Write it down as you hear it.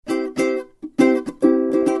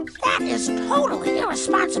is totally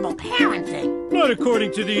irresponsible parenting. Not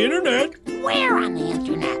according to the internet. Where on the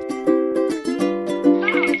internet?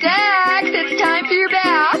 Dax, it's time for your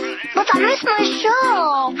bath. But I missed my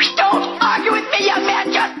show. Don't argue with me, young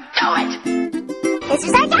man. Just do it. This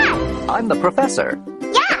is our dad. I'm the professor.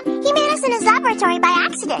 Yeah, he made us in his laboratory by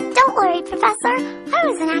accident. Don't worry, Professor. I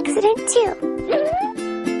was an accident,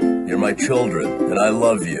 too. You're my children, and I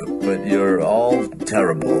love you, but you're all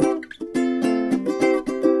terrible.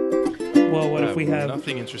 Well, what if we have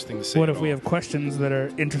nothing interesting to say? What if we have questions that are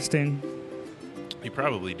interesting? You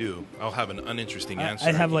probably do. I'll have an uninteresting answer.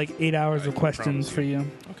 I have like 8 hours of questions for you.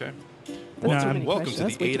 Okay. Welcome to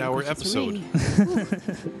the 8-hour episode.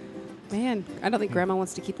 Man, I don't think Grandma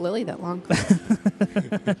wants to keep Lily that long.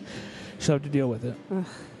 She'll have to deal with it.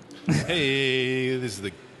 Hey, this is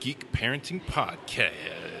the Geek Parenting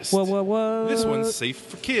Podcast. Whoa. This one's safe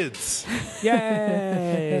for kids.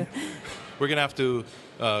 Yay! We're going to have to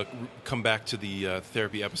come back to the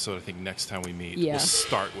therapy episode, I think, next time we meet. Yeah. We'll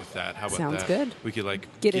start with that. How about Sounds that? good. We could,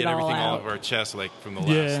 get it everything all off out. our chest, from the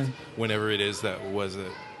Yeah. last, whenever it is that was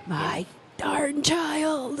it. My darn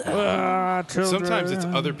child. Children. Sometimes it's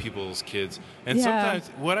other people's kids. And Yeah. sometimes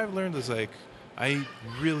what I've learned is, I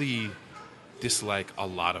really dislike a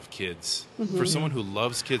lot of kids. Mm-hmm. For someone who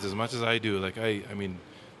loves kids as much as I do, I mean,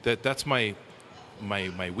 that's my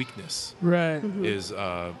weakness. Right. Mm-hmm. Is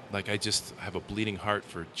I just have a bleeding heart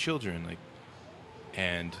for children,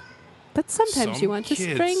 and But sometimes some you want to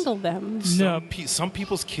kids- strangle them. some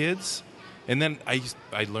people's kids, and then I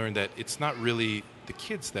learned that it's not really the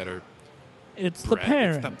kids that are It's the brat,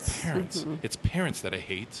 parents. It's the parents. Mm-hmm. It's parents that I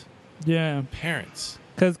hate. Yeah. Parents.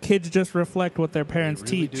 Because kids just reflect what their parents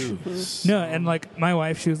They really teach. do. Mm-hmm. No, and my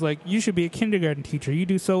wife, she was like, "You should be a kindergarten teacher. You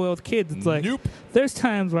do so well with kids." It's like, Nope. there's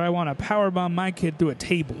times where I want to powerbomb my kid through a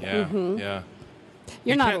table. Yeah, Mm-hmm. yeah.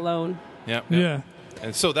 You're You not can't- alone. Yeah. Yeah.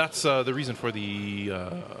 And so that's the reason for the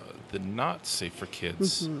not safe for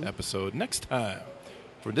kids Mm-hmm. episode next time.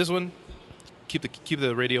 For this one, keep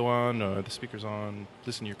the radio on or the speakers on.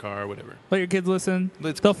 Listen to your car, whatever. Let your kids listen.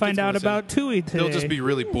 Let They'll kids find out listen. about Tui today. They'll just be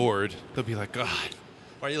really bored. They'll be like, God,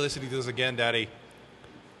 why are you listening to this again, Daddy?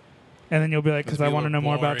 And then you'll be like, because It'll I be a want to know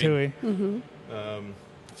little more about Tui. boring.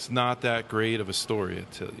 It's not that great of a story, I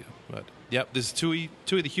tell you. But yep, this is Tui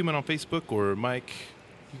the Human on Facebook, or Mike.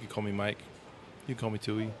 You can call me Mike. You can call me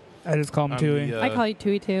Tui. I just call him I'm Tui. the, I call you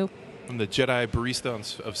Tui too. I'm the Jedi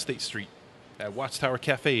barista of State Street at Watchtower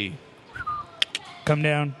Cafe. Come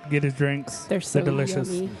down, get his drinks. They're so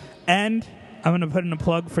delicious. yummy. And I'm going to put in a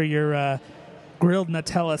plug for your grilled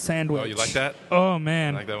Nutella sandwich. Oh, you like that? Oh,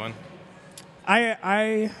 man. You like that one?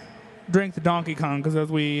 I drank the Donkey Kong because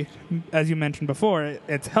as you mentioned before,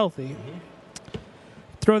 it's healthy.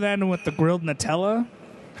 Throw that in with the grilled Nutella.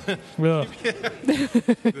 Ugh.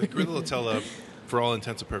 The grilled Nutella, for all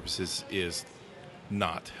intents and purposes, is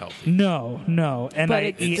not healthy. No. And But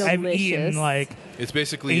it's I've eaten delicious. It's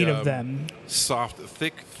basically 8 of them. soft,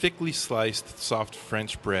 thickly sliced, soft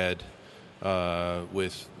French bread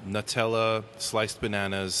with Nutella, sliced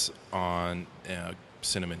bananas on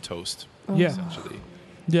cinnamon toast. Yeah. Essentially.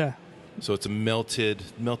 Yeah. So it's a melted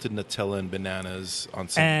Nutella and bananas on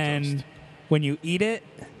cinnamon And toast. when you eat it,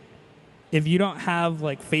 if you don't have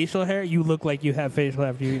facial hair, you look like you have facial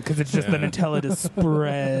hair after you eat because it's just the Nutella just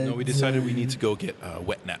spreads. No, we decided we need to go get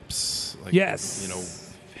wet naps.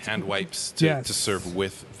 Yes. Hand wipes to Yes. serve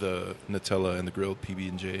with the Nutella and the grilled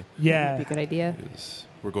PB&J. Yeah. Be a good idea. Because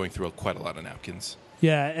we're going through quite a lot of napkins.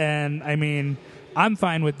 Yeah, and I mean, I'm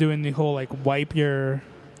fine with doing the whole wipe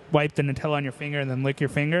the Nutella on your finger and then lick your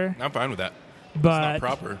finger. I'm fine with that. But it's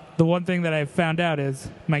not proper. The one thing that I found out is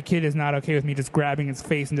my kid is not okay with me just grabbing his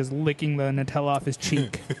face and just licking the Nutella off his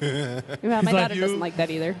cheek. Yeah, my like, daughter doesn't like that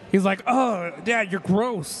either. He's like, "Oh, Dad, you're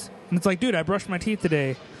gross." And it's like, "Dude, I brushed my teeth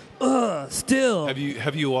today." Ugh, still. Have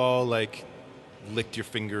you all licked your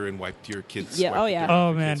finger and wiped your kids? Yeah, wiped oh, the yeah. dirt off Oh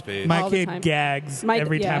your man, kid's face? my All the kid time. gags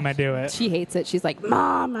every time I do it. She hates it. She's like,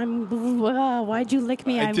 "Mom, why'd you lick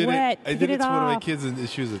me? I'm wet. I Get did it it to one of my off." kids, and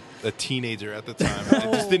she was a teenager at the time.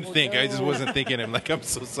 I just didn't think. I just wasn't thinking. I'm like, I'm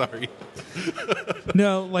so sorry.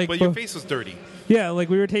 No, But your face was dirty. Yeah, we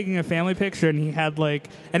were taking a family picture, and he had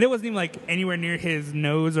and it wasn't even anywhere near his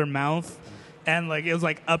nose or mouth, and it was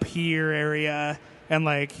up here area, and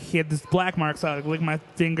he had this black mark. So I lick my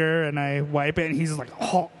finger and I wipe it, and he's just like,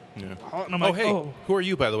 "Oh." Yeah. And I'm Oh, like, hey, "Oh." who are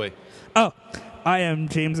you, by the way? Oh, I am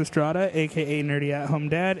James Estrada, a.k.a. Nerdy At Home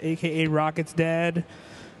Dad, a.k.a. Rocket's Dad,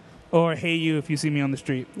 or Hey You if you see me on the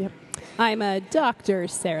street. Yep. I'm a Dr.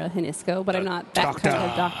 Sarah Hanisco, but I'm not that kind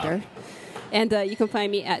of doctor. And you can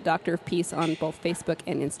find me at Doctor of Peace on both Facebook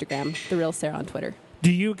and Instagram. The Real Sarah on Twitter.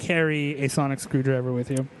 Do you carry a sonic screwdriver with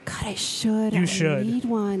you? God, I should. You I should. need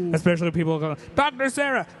one. Especially when people go, Dr.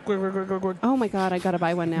 Sarah! Quick, quick, quick, quick, quick. Oh my God, I gotta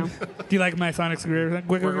buy one now. Do you like my sonic screwdriver?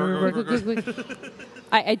 Quick, quick, quick, quick, quick.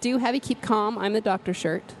 I do have a Keep Calm. I'm the doctor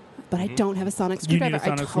shirt, but I don't have a sonic You need screwdriver. a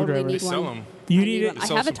sonic I totally screwdriver. need They one. sell them. You I need need it. one. I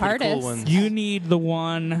Sell have a some pretty cool TARDIS. ones. You need the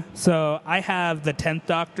one. So I have the 10th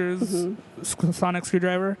Doctor's sonic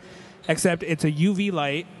screwdriver, except it's a UV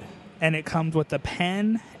light, and it comes with a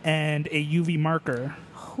pen and a UV marker.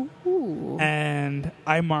 Ooh. And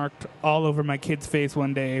I marked all over my kid's face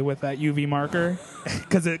one day with that UV marker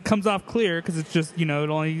because it comes off clear because it's just, it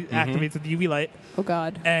only activates with the UV light. Oh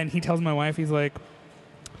God. And he tells my wife, he's like,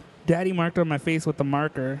 Daddy marked on my face with the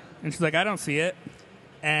marker. And she's like, I don't see it.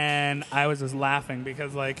 And I was just laughing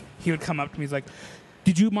because, like, he would come up to me, he's like,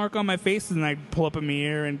 did you mark on my face? And I'd pull up a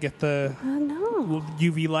mirror and get the Oh no.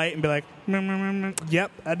 UV light and be like,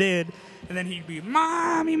 yep, I did. And then he'd be,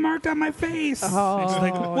 Mom, he marked on my face. Oh, and she's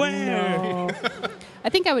like, where? no. I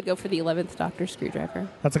think I would go for the 11th Doctor screwdriver.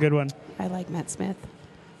 That's a good one. I like Matt Smith.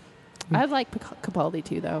 I like Capaldi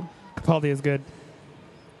too, though. Capaldi is good.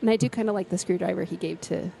 And I do kind of like the screwdriver he gave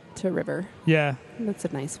to River. Yeah. That's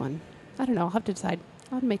a nice one. I don't know. I'll have to decide.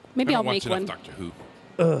 I'll make I don't make watch one. enough Doctor Who.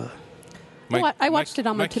 Ugh. I watched it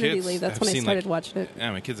on my maternity kids leave. That's have when I seen, started watching it.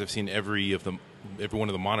 Yeah, my kids have seen every one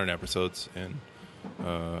of the modern episodes, and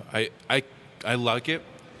I like it.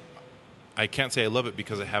 I can't say I love it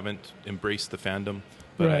because I haven't embraced the fandom.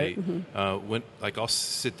 But Right. when I'll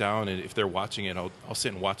sit down, and if they're watching it, I'll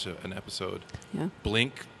sit and watch an episode. Yeah.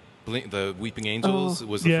 Blink, the Weeping Angels Oh.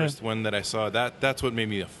 was the Yeah. first one that I saw. That's what made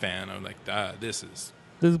me a fan. I'm like, this is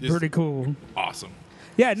This is pretty cool. awesome.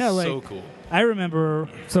 Yeah, no, like, So cool. I remember,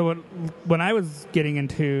 so when I was getting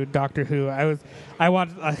into Doctor Who, I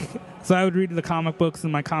watched, so I would read the comic books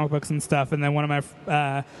and my comic books and stuff, and then one of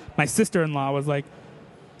my sister-in-law was like,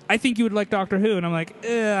 I think you would like Doctor Who, and I'm like,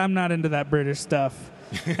 I'm not into that British stuff.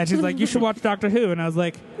 And she's like, you should watch Doctor Who, and I was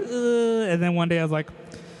like, and then one day I was like,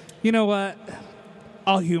 you know what?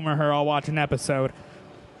 I'll humor her. I'll watch an episode.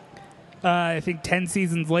 I think 10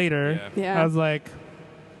 seasons later, Yeah. I was like,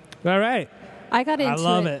 all right. I got into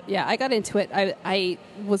love it. Yeah, I got into it. I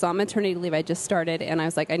was on maternity leave. I just started, and I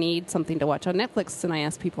was like, I need something to watch on Netflix. And I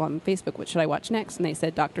asked people on Facebook, what should I watch next? And they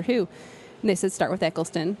said Doctor Who. And they said start with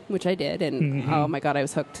Eccleston, which I did. And oh my God, I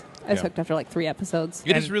was hooked. I was hooked after like 3 episodes.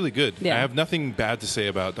 It is really good. Yeah. I have nothing bad to say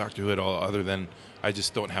about Doctor Who at all, other than I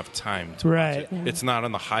just don't have time to Right. watch it. It's not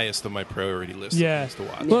on the highest of my priority list Yeah. of things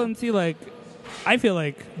to watch. Well, and see, like, I feel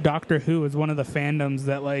like Doctor Who is one of the fandoms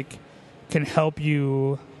that, like, can help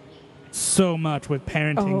you so much with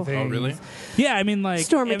parenting Oh. things. Oh, really? Yeah, I mean, like...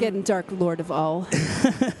 Stormageddon, Dark Lord of all.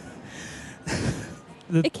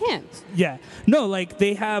 It can't. Yeah. No, like,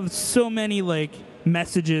 they have so many, like,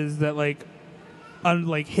 messages that, like,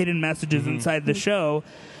 hidden messages inside the show.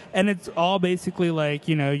 And it's all basically like,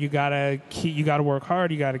 you gotta work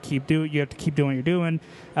hard. You have to keep doing what you're doing.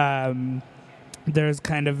 There's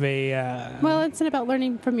kind of a Well, it's about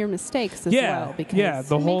learning from your mistakes as yeah, well. Because yeah,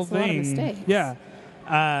 the he whole makes a lot of thing, mistakes.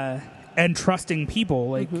 yeah, and trusting people.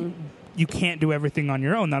 Like you can't do everything on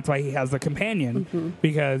your own. That's why he has the companion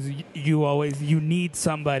because you need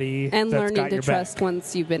somebody And that's learning got to your trust back.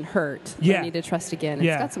 once you've been hurt. Yeah. Learning to trust again. It's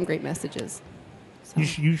Yeah. got some great messages. So.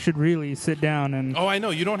 You should really sit down and. Oh, I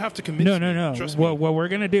know. You don't have to convince me. No. Trust What me. we're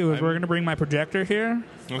gonna do is we're gonna bring my projector here,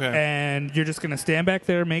 Okay. and you're just gonna stand back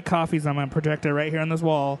there, make coffees on my projector right here on this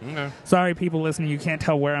wall. Okay. Sorry, people listening, you can't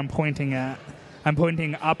tell where I'm pointing at. I'm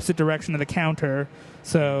pointing opposite direction of the counter,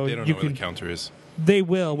 so They don't you know where can. the counter is. They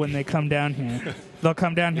will when they come down here. They'll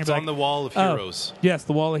come down here. It's and be on the like, wall of "Oh, heroes. yes,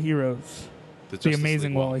 the Wall of Heroes, the Justice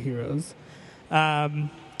amazing League Wall of Heroes.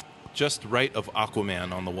 Just right of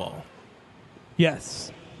Aquaman on the wall.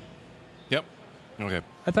 Yes, Yep. Okay.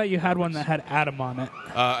 I thought you had one that had Adam on it.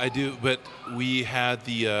 I do, but we had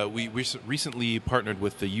we recently partnered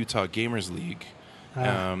with the Utah Gamers League,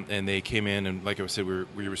 and they came in and, like I said,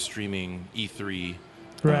 we were streaming E3,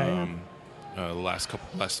 Right. the last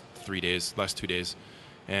 2 days,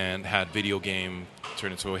 and had video game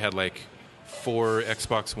tournaments. So we had like 4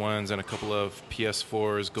 Xbox Ones and a couple of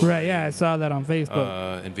PS4s going. Right. Yeah, I saw that on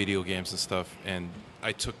Facebook. And video games and stuff, and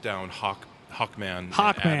I took down Hawkman. and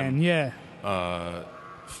Hawkman. Adam, Yeah.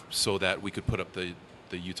 so that we could put up the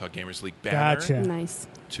Utah Gamers League banner Gotcha. Nice.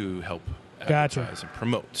 to help Gotcha. advertise and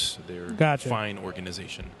promote their Gotcha. fine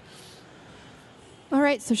organization. All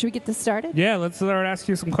right, so should we get this started? Yeah, let's start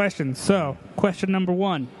asking you some questions. So, question number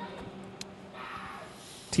 1.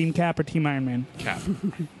 Team Cap or Team Iron Man? Cap.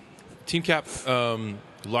 Team Cap,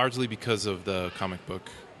 largely because of the comic book.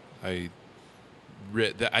 I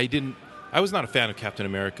read that. I didn't I was not a fan of Captain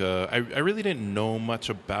America. I really didn't know much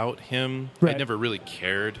about him. Right. I never really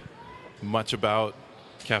cared much about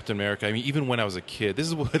Captain America. I mean, even when I was a kid,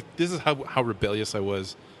 this is how rebellious I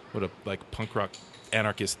was. What a punk rock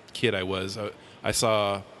anarchist kid I was. I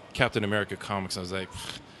saw Captain America comics. And I was like,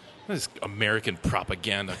 this American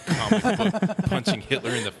propaganda comic book punching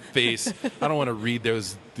Hitler in the face. I don't want to read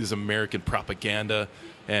this American propaganda,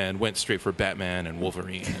 and went straight for Batman and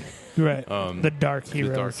Wolverine. And, Right. The dark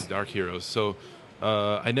heroes. The dark heroes. So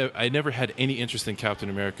I never had any interest in Captain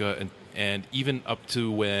America, and even up to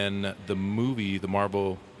when the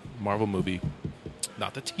Marvel movie,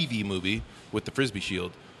 not the TV movie with the Frisbee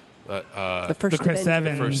shield, but The first The Chris Avenger.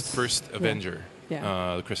 Evans. first Avenger,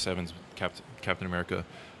 Yeah. the Chris Evans Captain America.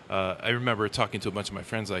 I remember talking to a bunch of my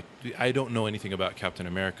friends, like, I don't know anything about Captain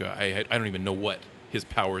America. I don't even know what his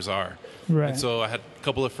powers are. Right. And so I had a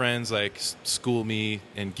couple of friends like school me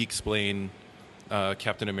and geek-splain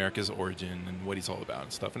Captain America's origin and what he's all about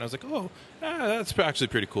and stuff. And I was like, that's actually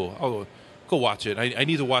pretty cool. I'll go watch it. I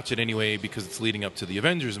need to watch it anyway because it's leading up to the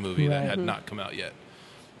Avengers movie that Right. had not come out yet.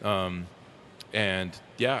 And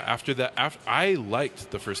yeah, after that, I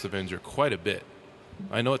liked the first Avenger quite a bit.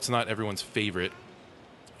 I know it's not everyone's favorite.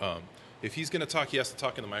 If he's going to talk, he has to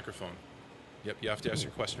talk in the microphone. Yep, you have to ask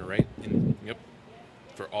your question right. Yep,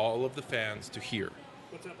 for all of the fans to hear.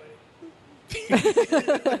 What's up, buddy?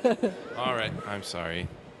 All right, I'm sorry.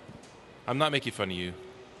 I'm not making fun of you.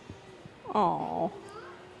 Aw. What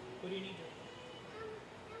do you need?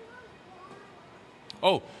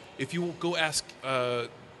 Oh, if you will go ask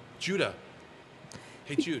Judah.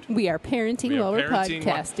 Hey, Jude. We are parenting We are while we're parenting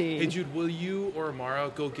while- podcasting. Hey, Jude, will you or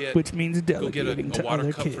Amara go get Which means a delegating to water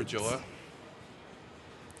other cup kids. for Joa?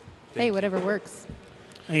 Hey, whatever works.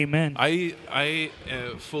 Amen. I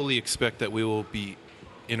fully expect that we will be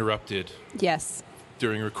interrupted Yes.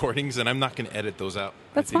 during recordings, and I'm not going to edit those out.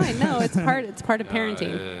 That's I think- fine. No, it's part of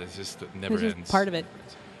parenting. It's just it never It's just ends. part of it.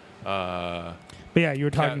 Uh, But yeah, you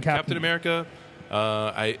were talking Captain America.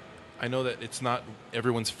 I know that it's not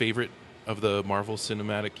everyone's favorite of the Marvel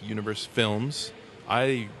Cinematic Universe films.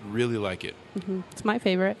 I really like it. It's my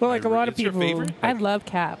favorite. Well, like a lot of It's your people, favorite? I love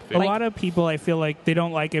Cap. a lot of people, I feel like they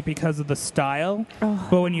don't like it because of the style. Oh.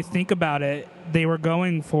 But when you think about it, they were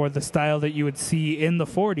going for the style that you would see in the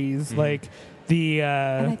 40s, Mm-hmm. like the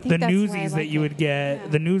I think the that's why I newsies that like you it. would get, Yeah.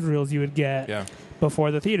 the newsreels you would get Yeah.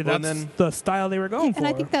 before the theater. Well, That's and then- the style they were going for. And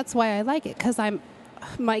I think that's why I like it because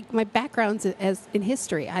my background's as in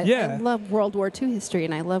history. I Yeah. love World War II history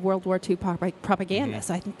and I love World War II propaganda. Mm-hmm.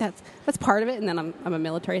 So I think that's part of it. And then I'm a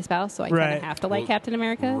military spouse, so I kind Right. of have to like Well, Captain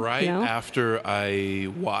America. Right you know? after I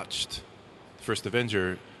watched the first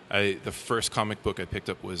Avenger, the first comic book I picked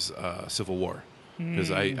up was Civil War because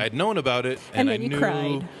I'd known about it And and then I you knew.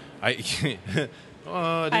 cried. It didn't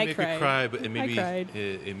I make me cried. cry, but it made I me cried.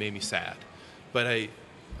 it made me sad. But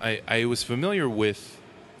I was familiar with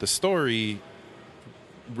the story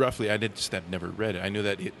roughly. I had never read it. I knew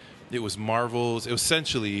that it was Marvel's. It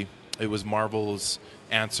was Marvel's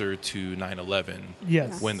answer to 9/11.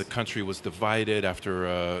 Yes. When the country was divided after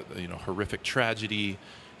a horrific tragedy,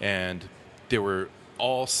 and there were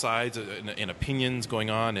all sides and opinions going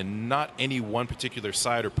on, and not any one particular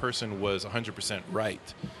side or person was 100%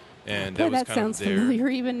 right. And Boy, that was that kind sounds of their, familiar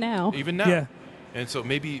even now. even now. Yeah. And so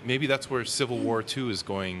maybe that's where Civil War 2 is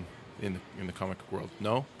going in the comic world.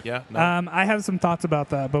 No? Yeah? No? I have some thoughts about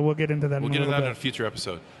that, but we'll get into that We'll in a get into little that in a bit. future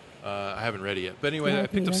episode. I haven't read it yet. But anyway, Yeah, I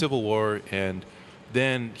picked up neither. Civil War, and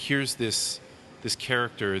then here's this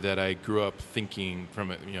character that I grew up thinking from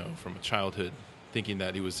a childhood, thinking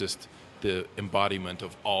that he was just the embodiment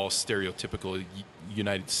of all stereotypical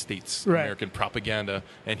United States Right. American propaganda,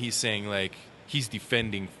 and he's saying like he's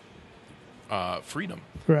defending freedom,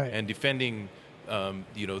 Right. and defending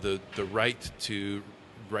the right to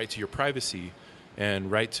your privacy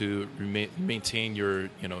and right to maintain your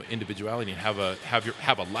individuality and have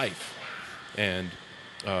a life. And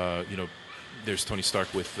there's Tony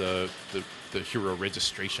Stark with the Hero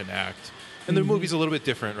Registration Act, and the movie's a little bit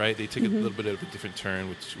different, right? They take a little bit of a different turn,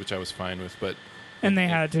 which I was fine with, but And they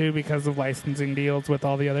had to because of licensing deals with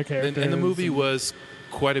all the other characters. and the movie was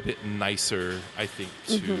quite a bit nicer, I think,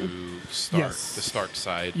 to Stark, Yes. the Stark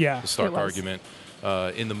side, Yeah. the Stark It was. argument.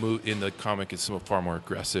 In the comic, it's far more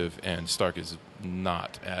aggressive, and Stark is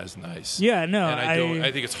not as nice. Yeah, no, and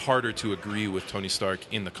I think it's harder to agree with Tony Stark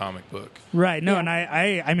in the comic book. Right. No, Yeah. and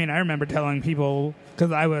I mean, I remember telling people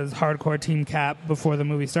because I was hardcore Team Cap before the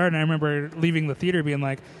movie started. And I remember leaving the theater being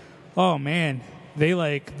like, "Oh man,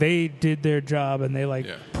 they did their job and they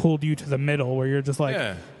Yeah. pulled you to the middle where you're just like,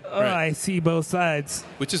 Yeah, oh, right. I see both sides."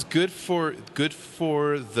 Which is good for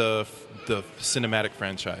the cinematic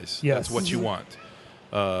franchise. Yes. That's what you want.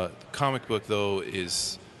 Comic book, though,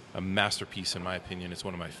 is a masterpiece in my opinion. It's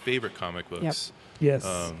one of my favorite comic books. Yes.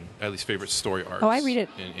 At least favorite story arcs. Oh, I read it.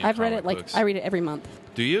 in I've read comic it like books. I read it every month.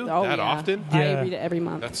 Do you? Oh, That yeah. often? Yeah. I read it every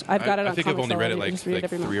month. I've got it on I think I've only Comixology. read it I like, just read it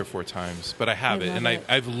every 3 month. or 4 times, but I have I it, love and it.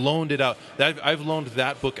 I've loaned it out. I've loaned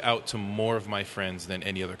that book out to more of my friends than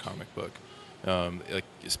any other comic book, like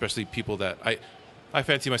especially people that I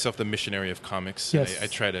fancy myself the missionary of comics. Yes. I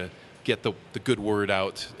try to get the good word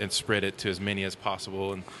out and spread it to as many as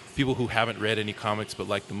possible. And people who haven't read any comics but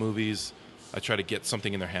like the movies, I try to get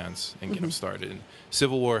something in their hands and get them started. And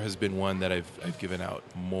Civil War has been one that I've given out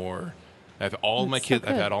more. I've my That's so kids.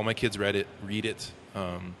 I've good. had all my kids read it,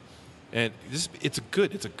 and it's a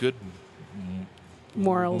good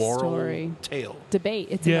Moral story. tale. Debate.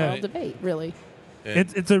 It's Yeah. a moral debate, really.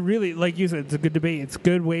 And It's a really, like you said, it's a good debate. It's a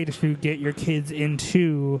good way to get your kids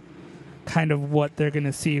into kind of what they're going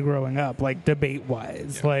to see growing up, like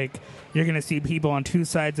debate-wise. Yeah. Like, you're going to see people on two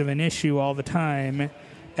sides of an issue all the time,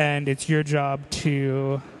 and it's your job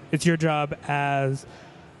as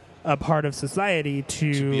a part of society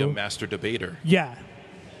to be a master debater. yeah.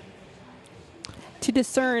 To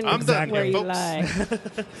discern I'm done where here, you folks.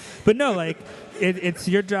 lie. But no, like, it's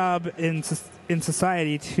your job in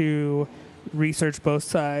society to research both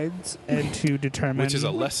sides and to determine... Which is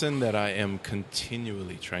a lesson that I am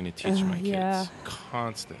continually trying to teach my kids yeah.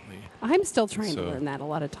 constantly. I'm still trying So- to learn that a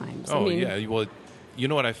lot of times. Oh I mean, yeah, well, you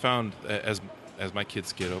know what I found as my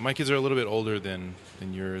kids get older. My kids are a little bit older than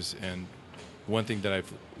yours, and one thing that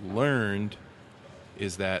I've learned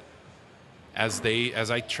is that as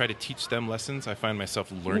I try to teach them lessons, I find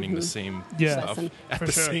myself learning the same Yeah. stuff Lesson. at For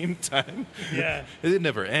the sure. same time. Yeah. It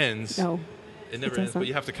never ends. No. It never It ends. But doesn't.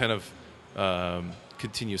 you have to kind of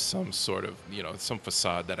continue some sort of some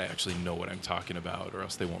facade that I actually know what I'm talking about, or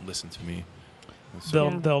else they won't listen to me. And so,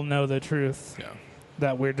 Yeah. They'll know the truth yeah.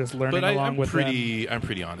 that we're just learning But along I'm with pretty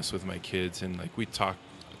honest with my kids, and like we talk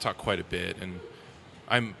quite a bit, and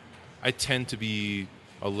I tend to be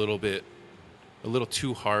a little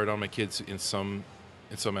too hard on my kids in some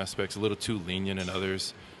aspects, a little too lenient in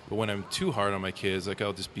others. But when I'm too hard on my kids, like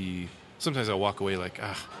sometimes I'll walk away like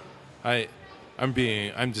I'm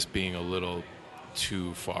just being a little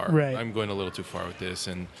too far. Right. I'm going a little too far with this,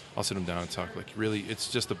 and I'll sit them down and talk like, really, it's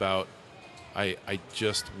just about I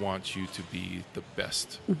just want you to be the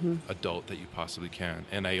best adult that you possibly can.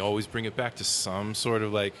 And I always bring it back to some sort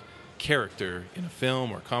of like character in a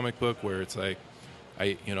film or comic book where it's like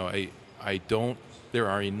there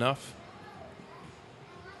are enough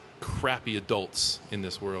crappy adults in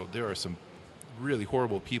this world. There are some really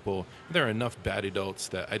horrible people. There are enough bad adults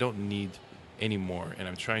that I don't need anymore, and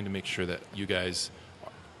I'm trying to make sure that you guys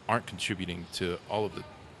aren't contributing to all of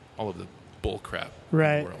the bull crap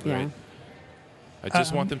Right. in the world, Yeah. right? I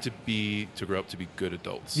just want them to grow up to be good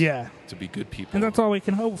adults. Yeah. To be good people. And that's all we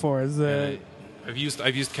can hope for is that... I've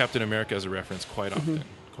used Captain America as a reference quite often,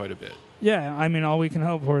 quite a bit. Yeah, I mean, all we can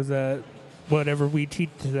hope for is that whatever we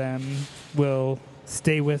teach to them will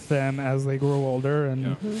stay with them as they grow older.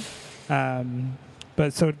 And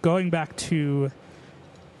but so going back to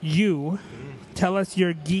you, tell us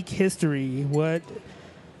your geek history. What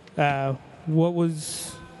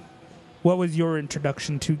was your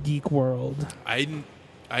introduction to Geek World? I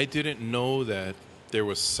didn't know that there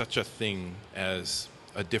was such a thing as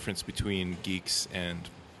a difference between geeks and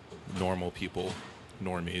normal people,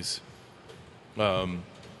 normies,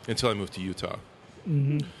 until I moved to Utah.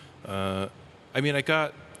 I mean,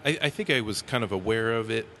 I think I was kind of aware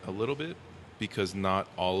of it a little bit because not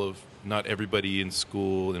everybody in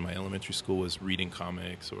school, in my elementary school, was reading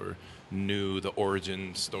comics or knew the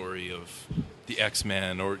origin story of the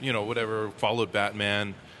X-Men or whatever, followed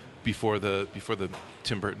Batman before the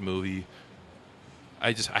Tim Burton movie.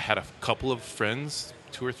 I had a couple of friends,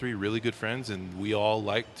 2 or 3 really good friends, and we all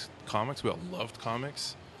liked comics. We all loved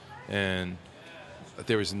comics, and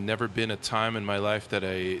there has never been a time in my life that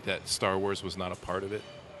Star Wars was not a part of it.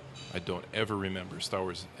 I don't ever remember Star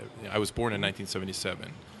Wars. I was born in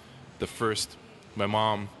 1977. My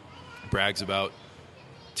mom brags about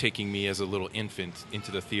taking me as a little infant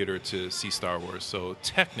into the theater to see Star Wars. So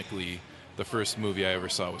technically, the first movie I ever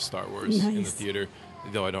saw was Star Wars in the Nice. theater,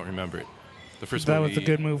 though I don't remember it. The first That movie, was a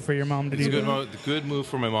good move for your mom to It's do. a good move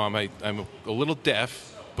for my mom. I'm a little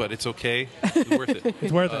deaf, but it's okay. It's worth it.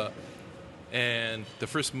 It's worth it. And the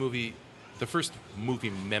first movie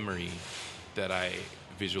memory that I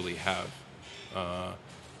visually have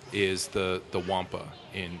is the Wampa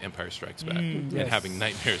in Empire Strikes Back, and yes. having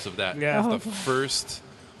nightmares of that. Yeah. The first,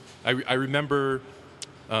 I remember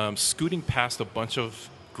scooting past a bunch of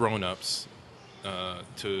grown-ups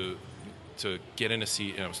to get in a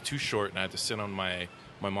seat, and I was too short, and I had to sit on my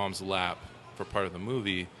mom's lap for part of the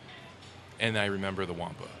movie, and I remember the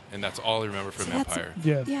Wampa, and that's all I remember from Empire.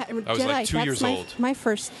 Yeah. Yeah, and I was Jedi, like 2 years that's old. My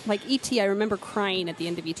first, like E.T., I remember crying at the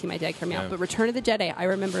end of E.T. My dad carried me Yeah. out. But Return of the Jedi, I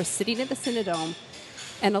remember sitting at the Cinedome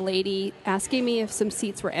and a lady asking me if some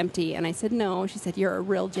seats were empty. And I said, no. She said, you're a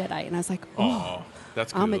real Jedi. And I was like, oh,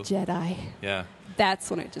 That's cool. I'm a Jedi. Yeah. That's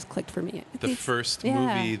when it just clicked for me. The first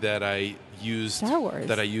yeah. movie that I used Star Wars.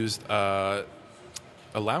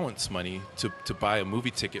 Allowance money to buy a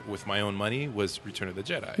movie ticket with my own money was Return of the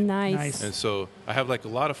Jedi. Nice. And so I have like a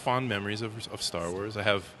lot of fond memories of Star Wars. I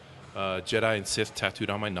have Jedi and Sith tattooed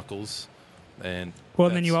on my knuckles, and Well,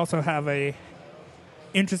 and then that's- you also have a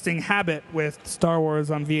interesting habit with Star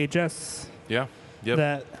Wars on VHS yep.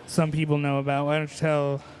 that some people know about. Why don't you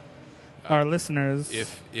tell our listeners?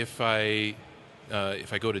 If I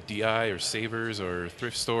go to DI or Savers or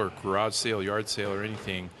thrift store or garage sale, yard sale or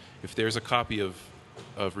anything, if there's a copy of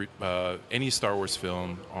any Star Wars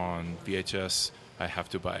film on VHS, I have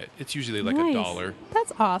to buy it. It's usually like Nice. $1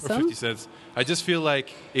 That's or awesome. 50 cents. I just feel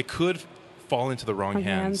like it could fall into the wrong Wrong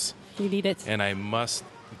hands. You need it. And I must.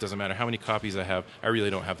 It doesn't matter how many copies I have. I really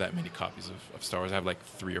don't have that many copies of Star Wars. I have like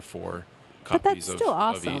 3 or 4 But copies that's still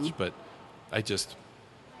of awesome. each. But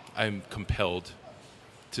I'm compelled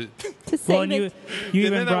to. To say well, and that you and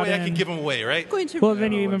even then that brought way I in. can give them away, right? going to Well,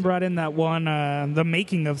 then you even brought in that one, the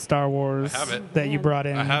making of Star Wars I have it. that you brought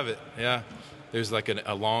in. I have it. Yeah. There's like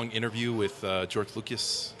a long interview with George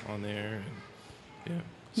Lucas on there. And, yeah.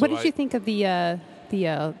 So what did you think of the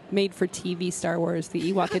made-for-TV Star Wars,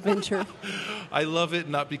 the Ewok Adventure? I love it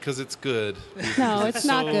not because it's good. No, it's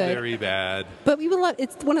not so good. very bad. But we will love.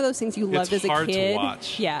 It's one of those things you loved as a hard to kid.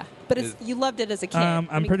 watch. Yeah, but you loved it as a kid.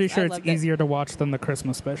 I'm pretty sure it's loved it. easier to watch than the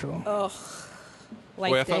Christmas special.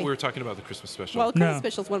 Like Wait, I thought they- we were talking about the Christmas special. Well, Christmas No.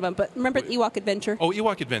 Special is one of them. But remember Ewok Adventure? Oh,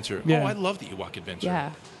 Ewok Adventure. Yeah. Oh, I love the Ewok Adventure.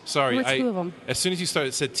 Yeah. Sorry, There were two of 'em. As soon as you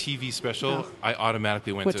said TV special, I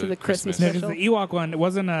automatically went Went to to the Christmas No, special. because the Ewok one, it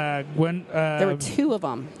wasn't a Gwen. There were two of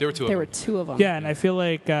them. There were two of There them. were two of them. Yeah, and I feel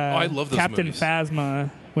like I love those Captain movies. Phasma,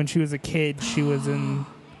 when she was a kid, she was in.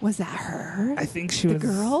 Was that her? I think she The was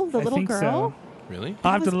girl? The I little think girl? So. Really?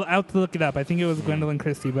 I'll have to look it up. I think it was Gwendolyn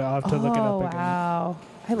Christie, but I'll have to look it Oh up again. wow!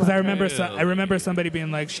 I Because I love remember, her. I remember somebody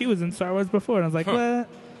being like, "She was in Star Wars before," and I was like, her.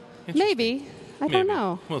 Maybe. I don't Maybe.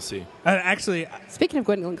 know. We'll see. Actually, Speaking of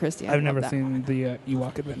Gwendolyn Christie, I I've love never that seen one. the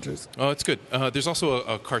Ewok Adventures. Oh, it's good. There's also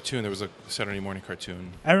a cartoon. There was a Saturday morning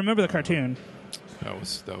cartoon. I remember the cartoon. That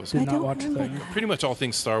was Did I not don't watch remember the. pretty much all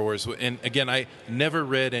things Star Wars. And again, I never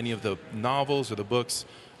read any of the novels or the books.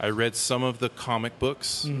 I read some of the comic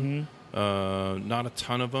books, not a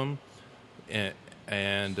ton of them.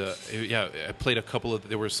 And yeah, I played a couple of.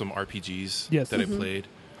 There were some RPGs Yes. that I played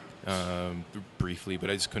briefly, but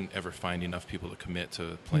I just couldn't ever find enough people to commit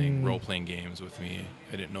to playing role-playing games with me.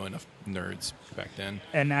 I didn't know enough nerds back then.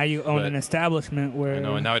 And now you own But- an establishment where. I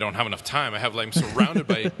know, and now I don't have enough time. I'm surrounded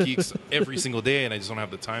by geeks every single day, and I just don't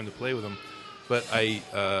have the time to play with them. But I,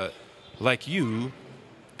 like you,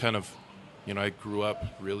 kind of, I grew up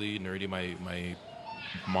really nerdy. My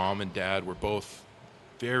mom and dad were both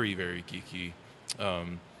very, very geeky.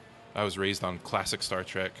 I was raised on classic Star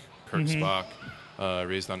Trek, Kirk Spock,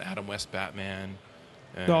 raised on Adam West Batman.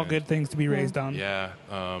 all and- good things to be raised on. yeah,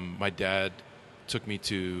 my dad took me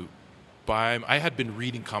to buy. I had been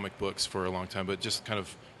reading comic books for a long time, but just kind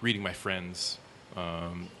of reading my friends'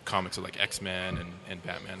 comics of like X-Men and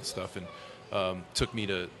Batman and stuff, and took me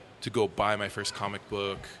to go buy my first comic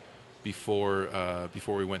book before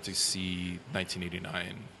we went to see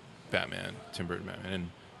 1989 Batman, Tim Burton Batman.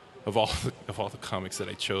 And of all the comics that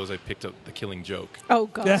I chose, I picked up The Killing Joke. Oh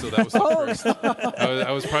god! So that was the first.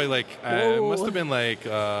 I was probably like, I must have been like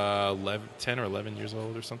 10 or 11 years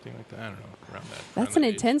old or something like that. I don't know, around that. That's around an that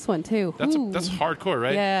age. intense one too. That's Ooh. that's hardcore,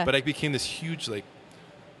 right? Yeah. But I became this huge, like,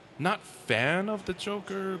 not fan of the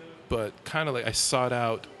Joker, but kind of like I sought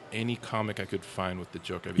out any comic I could find with the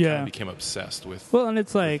Joker. I Yeah. became obsessed with Well, and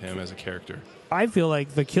it's like him as a character. I feel like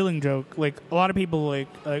The Killing Joke. Like a lot of people it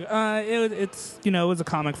was a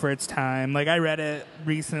comic for its time. Like I read it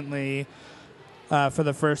recently for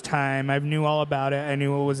the first time. I knew all about it. I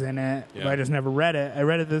knew what was in it. Yeah. But I just never read it. I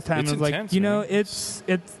read it this time. It's and I was intense, like, man. it's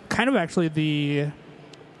kind of actually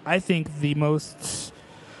I think the most.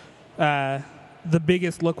 The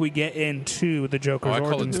biggest look we get into the Joker's Oh, I call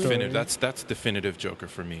it origin definitive. story. That's definitive Joker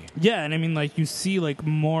for me. Yeah, and I mean, like, you see, like,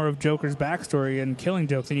 more of Joker's backstory in Killing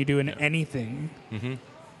Joke than you do in anything. I'm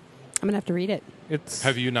gonna have to read it. It's.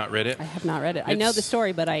 Have you not read it? I have not read it. I know the It's-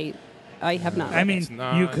 story, but I have not. Read I mean, It's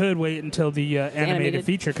not- you could wait until the animated animated.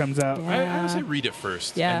 feature comes out. Yeah. I would say read it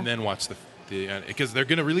first, Yeah. and then watch the because they're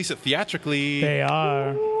going to release it theatrically. They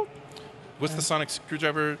are. What's the sonic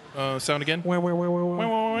screwdriver sound again?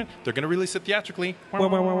 They're going to release it theatrically. That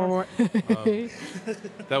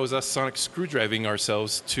was us sonic screwdriving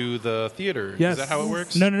ourselves to the theater. Yes. Is that how it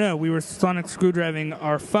works? No. We were sonic screwdriving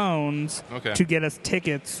our phones to get us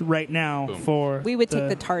tickets right now for. We would take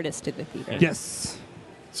the TARDIS to the theater. Yes.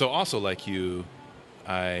 So also like you,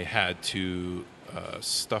 I had to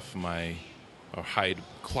stuff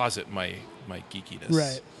closet my geekiness.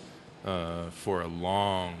 Right. For a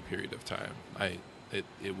long period of time.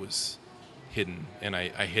 It was hidden, and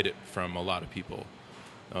I hid it from a lot of people.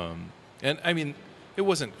 And I mean, it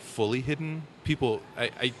wasn't fully hidden. People,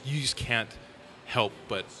 you just can't help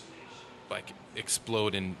but like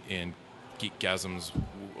explode in geekgasms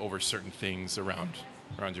over certain things around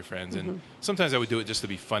your friends. And sometimes I would do it just to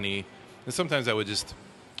be funny, and sometimes I would just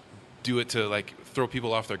do it to like throw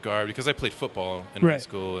people off their guard, because I played football in high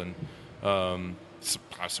school, and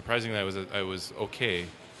surprisingly I was okay,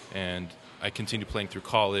 and I continued playing through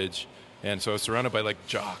college, and so I was surrounded by like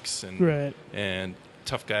jocks and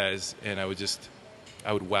tough guys, and I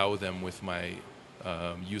would wow them with my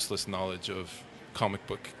useless knowledge of comic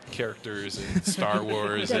book characters and Star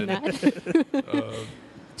Wars, and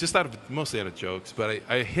just mostly out of jokes. But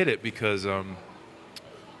I hid it because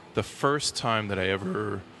the first time that I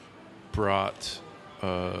ever brought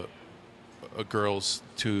girls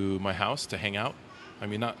to my house to hang out, I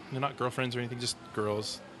mean, not girlfriends or anything, just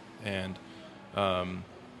girls, and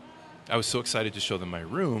I was so excited to show them my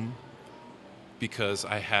room because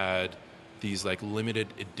I had these like limited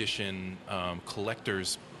edition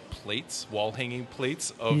collector's plates, wall hanging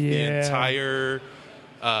plates of the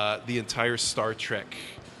entire Star Trek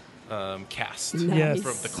cast from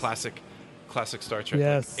the classic Star Trek,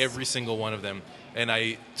 like every single one of them. And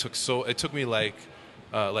it took me like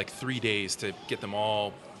 3 days to get them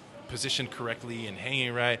all positioned correctly and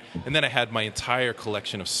hanging right. And then I had my entire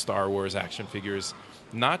collection of Star Wars action figures,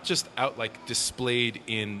 not just out like displayed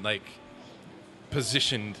in like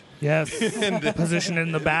positioned. Yes, positioned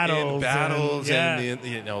in the battles, and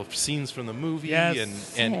the scenes from the movie, and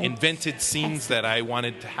invented scenes that I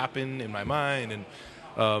wanted to happen in my mind, and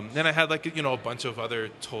then I had like a bunch of other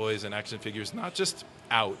toys and action figures, not just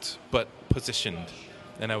out but positioned,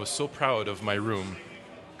 and I was so proud of my room.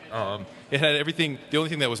 It had everything. The only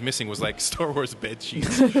thing that was missing was like Star Wars bed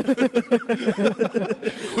sheets,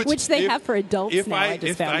 which they have for adults now.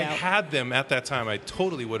 If I had them at that time, I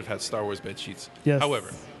totally would have had Star Wars bed sheets. Yes.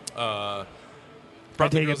 However, I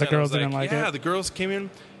take it the girls didn't like it. Yeah, the girls came in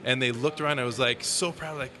and they looked around. And I was like so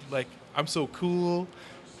proud, like I'm so cool.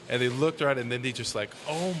 And they looked around, and then they just like,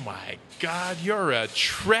 "Oh my God, you're a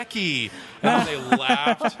Trekkie!" And then they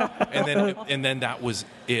laughed, and then that was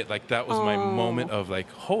it. Like that was my moment of like,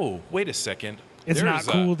 "Oh, wait a second, it's not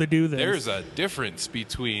cool to do this." There's a difference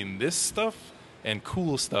between this stuff and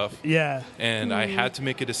cool stuff. Yeah. And I had to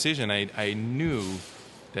make a decision. I knew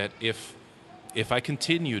that if I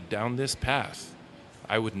continued down this path,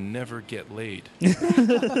 I would never get laid.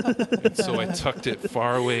 And so I tucked it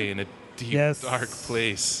far away in a deep, dark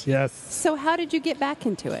place. Yes. So how did you get back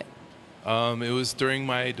into it? It was during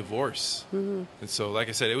my divorce. And so, like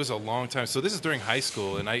I said, it was a long time. So this is during high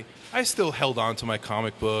school, and I still held on to my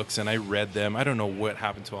comic books, and I read them. I don't know what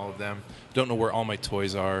happened to all of them. Don't know where all my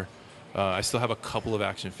toys are. I still have a couple of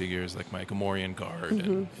action figures, like my Gamorrean guard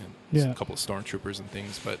and a couple of stormtroopers and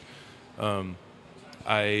things. But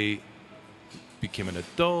I became an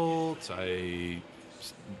adult. I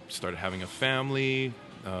started having a family.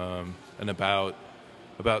 And about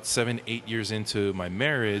 7-8 years into my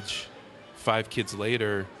marriage, 5 kids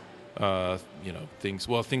later, things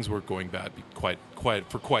were going bad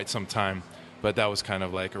for quite some time. But that was kind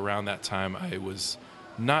of like around that time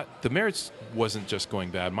the marriage wasn't just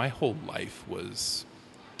going bad. My whole life was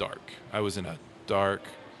dark. I was in a dark,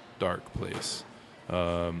 dark place.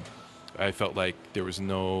 I felt like there was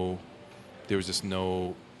just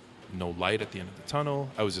no light at the end of the tunnel.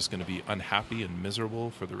 I was just going to be unhappy and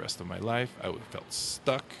miserable for the rest of my life. I felt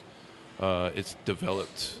stuck. It's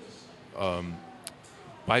developed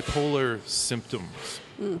bipolar symptoms.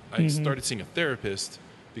 I started seeing a therapist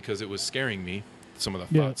because it was scaring me, some of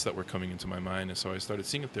the thoughts that were coming into my mind. And so I started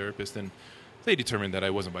seeing a therapist, and they determined that I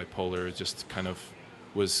wasn't bipolar. It just kind of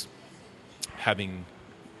was having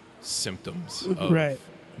symptoms of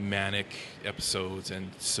manic episodes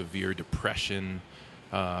and severe depression.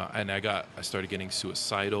 And I started getting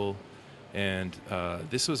suicidal, and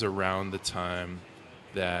this was around the time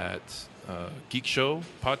that Geek Show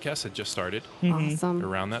podcast had just started. Awesome.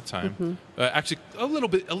 Around that time, actually a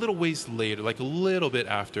little ways later, like a little bit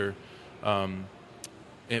after, and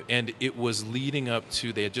it was leading up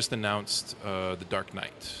to, they had just announced The Dark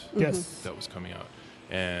Knight. That was coming out,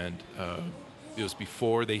 and it was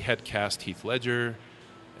before they had cast Heath Ledger.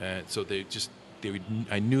 and so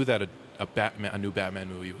I knew that a new Batman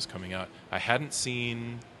movie was coming out. I hadn't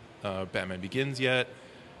seen Batman Begins yet,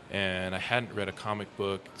 and I hadn't read a comic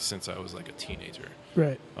book since I was like a teenager.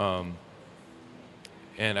 Right.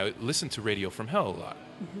 And I listened to Radio from Hell a lot,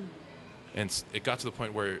 and it got to the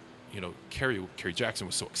point where Carrie Jackson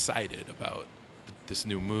was so excited about this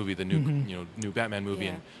new movie, the new new Batman movie,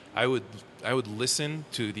 Yeah. and I would listen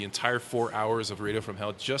to the entire 4 hours of Radio from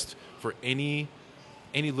Hell just for any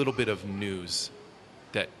little bit of news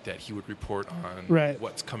that he would report on Right.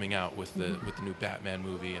 what's coming out with the new Batman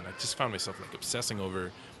movie, and I just found myself like obsessing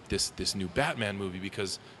over this new Batman movie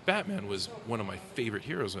because Batman was one of my favorite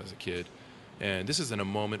heroes as a kid, and this is in a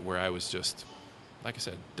moment where I was just, like I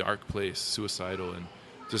said, dark place, suicidal, and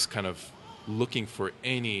just kind of looking for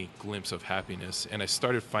any glimpse of happiness, and I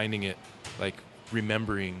started finding it like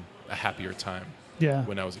remembering a happier time Yeah.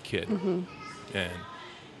 when I was a kid, and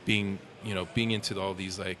being into all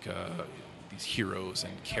these like these heroes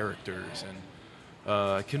and characters,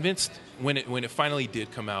 and convinced when it finally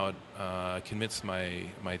did come out, convinced my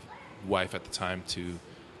wife at the time to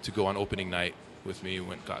go on opening night with me.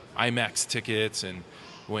 Went got IMAX tickets and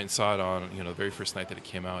went and saw it on the very first night that it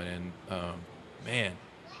came out, and man,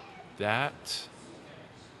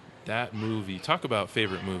 that movie, talk about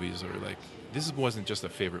favorite movies, or like this wasn't just a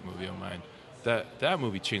favorite movie of mine. That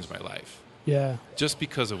movie changed my life. Yeah. Just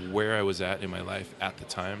because of where I was at in my life at the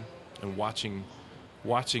time, and watching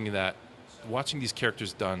these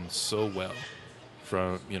characters done so well,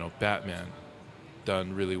 from Batman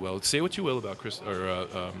done really well. Say what you will about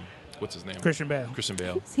what's his name? Christian Bale. Christian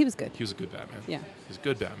Bale. He was good. He was a good Batman. Yeah. He's a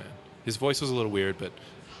good Batman. His voice was a little weird, but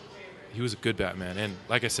he was a good Batman. And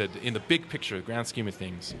like I said, in the big picture, the grand scheme of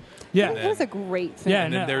things. Yeah. That was a great film. Yeah,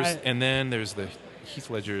 And then there's the Heath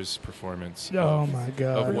Ledger's performance. Oh my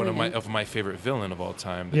God. Of one Brilliant. of my favorite villain of all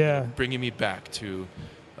time. Yeah. Bringing me back to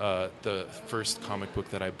the first comic book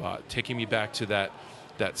that I bought, taking me back to that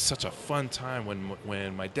such a fun time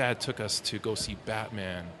when my dad took us to go see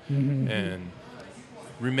Batman, and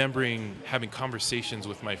remembering having conversations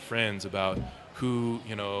with my friends about who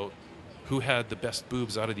had the best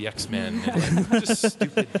boobs out of the X-Men, and like, just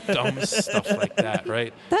stupid, dumb stuff like that,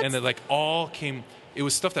 right? And it like all came. It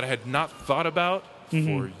was stuff that I had not thought about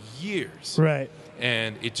for years, Right.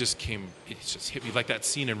 and it just hit me like that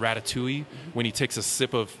scene in Ratatouille when he takes a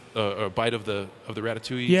sip of a bite of the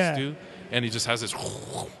ratatouille stew, and he just has this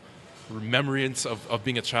remembrance of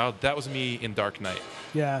being a child. That was me in Dark Knight.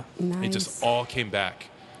 Yeah. Nice. It just all came back,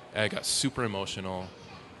 and I got super emotional,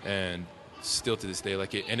 and still to this day,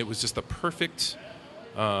 like it. And it was just the perfect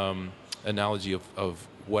analogy of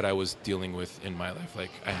what I was dealing with in my life.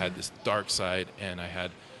 Like I had this dark side, and I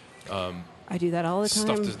had I do that all the time.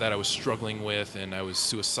 stuff that I was struggling with, and I was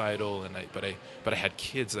suicidal, and but I had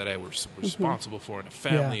kids that I was responsible for, and a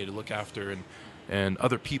family to look after, and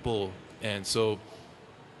other people, and so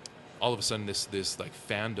all of a sudden this like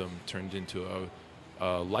fandom turned into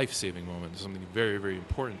a life-saving moment, something very, very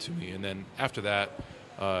important to me. And then after that,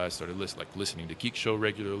 I started listening to Geek Show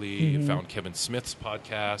regularly. Found Kevin Smith's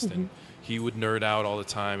podcast, and he would nerd out all the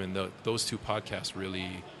time, and those two podcasts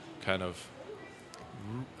really kind of.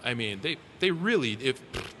 I mean, they really they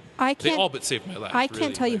all but saved my life. I can't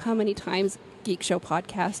really. tell you how many times Geek Show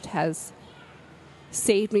podcast has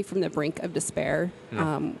saved me from the brink of despair.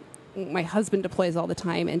 Yeah. My husband deploys all the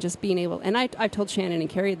time, and just being able, and I've told Shannon and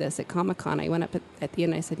Carrie this at Comic-Con. I went up at the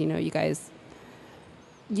end and I said, you guys,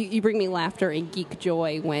 you bring me laughter and geek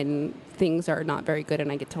joy when things are not very good and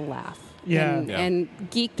I get to laugh. Yeah. And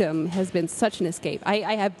geekdom has been such an escape.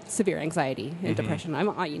 I have severe anxiety and depression.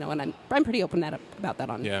 And I'm pretty open about that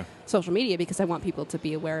on social media because I want people to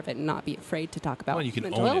be aware of it and not be afraid to talk about Well, you can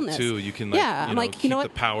mental own illness. it too. You can I'm like, keep you know what? the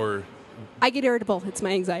power. I get irritable. It's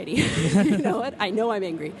my anxiety. You know what? I know I'm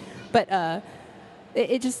angry. But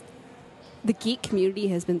it just, the geek community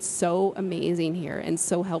has been so amazing here and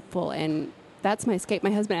so helpful. And that's my escape.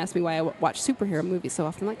 My husband asked me why I watch superhero movies so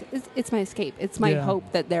often. I'm like, it's my escape. It's my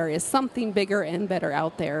hope that there is something bigger and better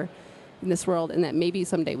out there in this world, and that maybe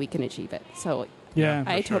someday we can achieve it. So Yeah.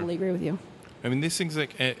 I For sure. totally agree with you. I mean, these things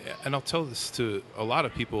like, and I'll tell this to a lot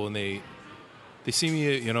of people, and they see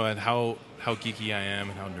me, and how geeky I am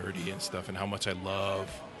and how nerdy and stuff, and how much I love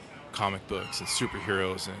comic books and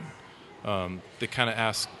superheroes, and they kind of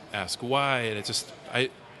ask why, and it's just I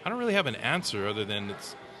don't really have an answer other than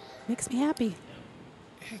Makes me happy.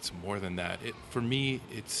 it's more than that. For me,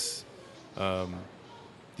 it's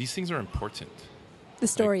these things are important. The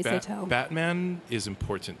stories Like they tell. Batman is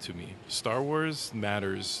important to me. Star Wars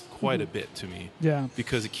matters quite a bit to me. Yeah.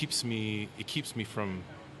 Because it keeps me from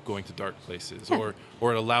going to dark places, Yeah.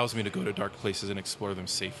 or it allows me to go to dark places and explore them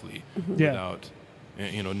safely Yeah. without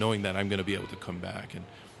and, knowing that I'm going to be able to come back. And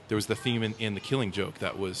there was the theme in the Killing Joke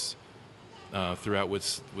that was throughout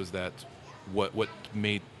was that what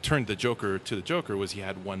turned the Joker to the Joker was he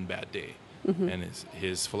had one bad day, and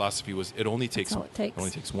his philosophy was it only takes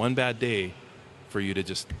one bad day for you to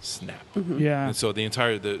just snap. Yeah. And so the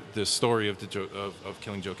entire the story of of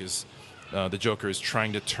Killing Joke is the Joker is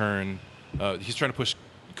trying to turn he's trying to push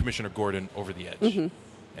Commissioner Gordon over the edge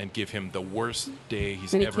and give him the worst day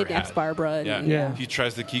he's And he ever kidnaps had. Barbara. Yeah.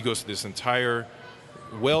 He goes through this entire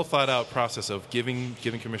well thought out process of giving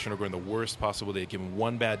Commissioner Gordon the worst possible day, give him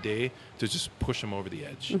one bad day to just push him over the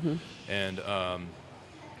edge. And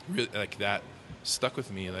really, like that stuck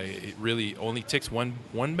with me. Like, it really only takes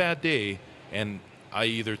one bad day, and I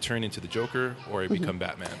either turn into the Joker or I become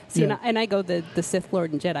Batman. See, Yeah. and I go the Sith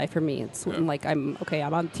Lord and Jedi for me. It's like I'm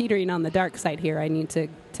on teetering on the dark side here. I need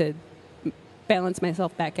to balance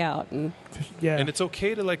myself back out. And Yeah. And it's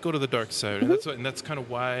okay to like go to the dark side. And that's kind of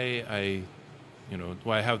why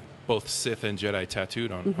I have both Sith and Jedi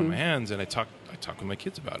tattooed on my hands, and I talk with my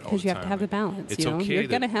kids about it all the time. because you have to have the balance. It's okay. You're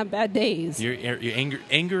going to have bad days. Your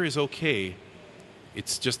anger is okay.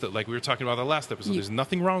 It's just that, like we were talking about the last episode, there's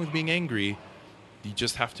nothing wrong with being angry. You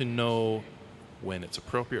just have to know when it's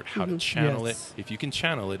appropriate, how to channel Yes. it. If you can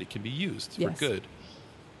channel it, it can be used for Yes. good.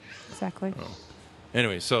 Exactly.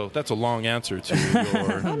 Anyway, so that's a long answer to Oh,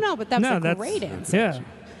 your. no, but that's No, a that's great answer. Yeah.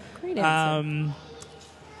 Great answer.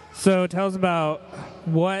 So tell us about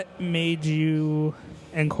what made you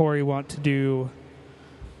and Corey want to do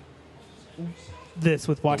this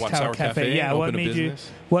with Watchtower Watchtower Cafe? Yeah, Open a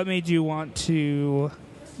business? what made you want to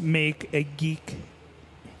make a geek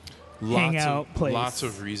hangout place? Lots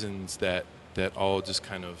of reasons that all just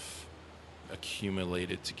kind of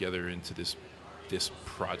accumulated together into this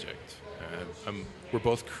project. We're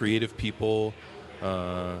both creative people,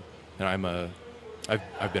 and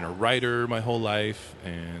I've been a writer my whole life,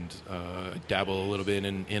 and I dabble a little bit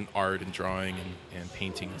in art and drawing and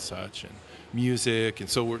painting and such, and music. And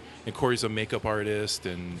so Corey's a makeup artist,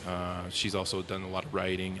 and she's also done a lot of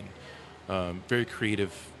writing, and very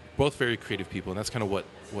creative, both very creative people. And that's kind of what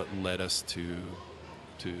led us to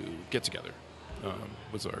get together,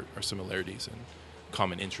 was our similarities and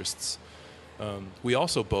common interests. We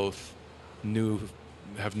also both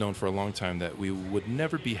have known for a long time that we would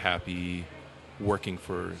never be happy working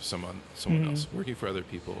for someone else, working for other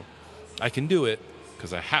people. I can do it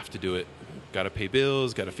because I have to do it. Got to pay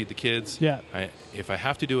bills, got to feed the kids. Yeah. If I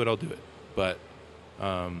have to do it, I'll do it. But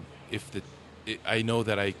I know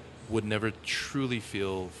that I would never truly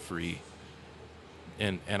feel free.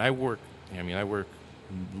 And I work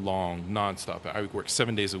long, nonstop. I work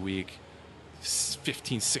 7 days a week,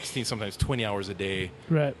 15, 16, sometimes 20 hours a day.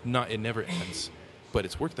 Right. It never ends. But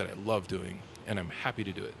it's work that I love doing, and I'm happy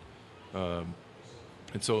to do it.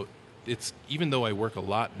 And so it's, even though I work a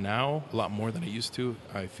lot now, a lot more than I used to,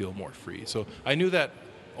 I feel more free. So I knew that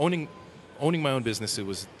owning my own business, it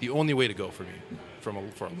was the only way to go for me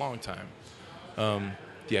for a long time.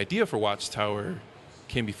 The idea for Watchtower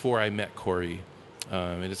came before I met Corey.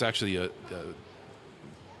 And it's actually a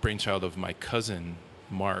brainchild of my cousin,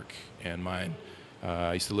 Mark, and mine.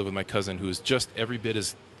 I used to live with my cousin, who is just every bit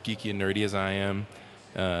as geeky and nerdy as I am.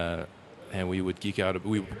 And we would geek out.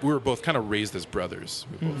 We were both kind of raised as brothers.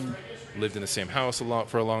 We both lived in the same house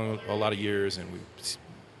for a lot of years, and we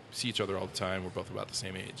see each other all the time. We're both about the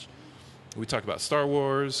same age. We talk about Star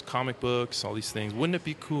Wars, comic books, all these things. Wouldn't it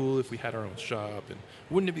be cool if we had our own shop? And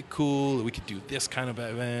wouldn't it be cool if we could do this kind of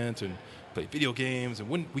event and play video games? And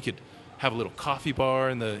wouldn't we could have a little coffee bar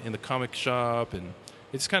in the comic shop? And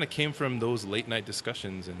it just kind of came from those late night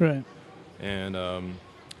discussions. And, Right. And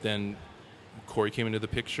then Corey came into the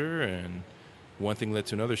picture, and one thing led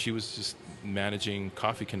to another. She was just managing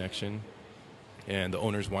Coffee Connection, and the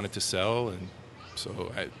owners wanted to sell, and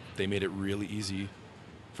so they made it really easy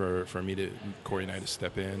for Corey and I to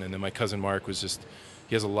step in. And then my cousin Mark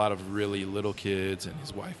he has a lot of really little kids, and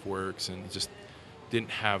his wife works, and he just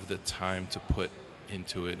didn't have the time to put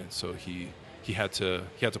into it, and so he had to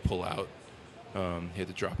pull out. He had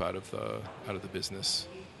to drop out of the business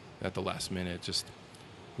at the last minute. Just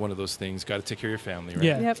one of those things. Got to take care of your family, right?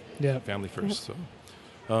 Yeah. Yep. Yeah. Family first. So,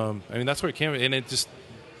 that's where it came, and it just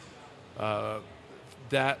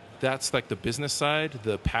that's like the business side.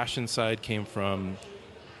 The passion side came from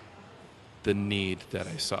the need that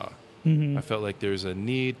I saw. I felt like there's a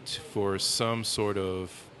need for some sort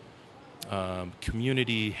of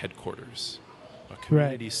community headquarters, a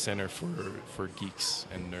community center for geeks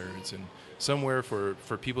and nerds, and somewhere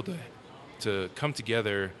for people to come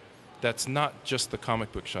together. That's not just the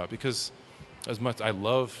comic book shop, because as much I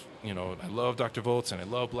love Dr. Volts and I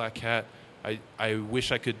love Black Cat, I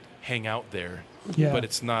wish I could hang out there, Yeah. but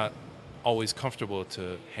it's not always comfortable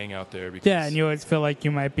to hang out there because Yeah, and you always feel like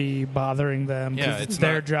you might be bothering them. 'Cause Yeah, it's it's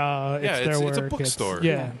their not- job. yeah, It's their work. it's a bookstore.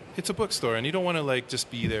 Yeah. It's a bookstore, and you don't want to like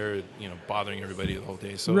just be there, bothering everybody the whole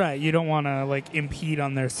day. So Right, you don't want to like impede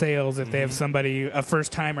on their sales if they have somebody, a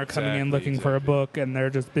first timer coming in Exactly, looking for a book, and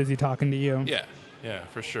they're just busy talking to you. Yeah,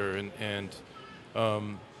 for sure. And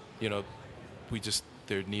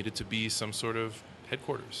there needed to be some sort of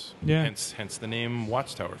headquarters. Yeah. Hence the name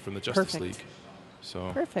Watchtower from the Justice Perfect. League.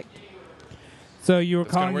 So Perfect. So you were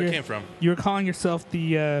that's kind calling of where it came from. you were calling yourself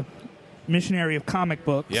the missionary of comic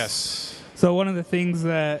books. Yes. So one of the things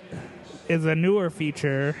that is a newer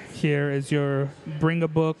feature here is your bring a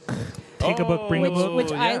book, take a book, bring a book.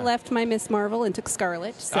 Which I yeah. left my Miss Marvel and took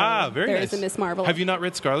Scarlet. So Very there nice. is a Miss Marvel. Have you not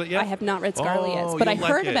read Scarlet yet? I have not read Scarlet Oh, yet, but I you'll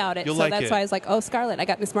heard like it. about it, You'll so like that's it. why I was like, "Oh, Scarlet! I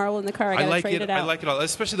got Miss Marvel in the car. I got to trade it out." I like it all,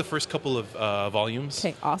 especially the first couple of volumes.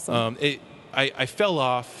 Okay, awesome. I fell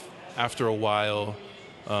off after a while,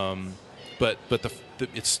 but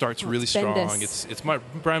it starts really strong. Bendis. It's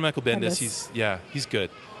Brian Michael Bendis. Bendis. He's good.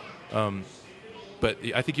 But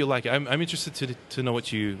I think you'll like it. I'm interested to know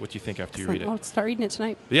what you think after you read it. I'll start reading it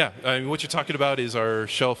tonight. Yeah, I mean, what you're talking about is our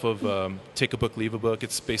shelf of take a book, leave a book.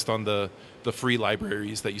 It's based on the free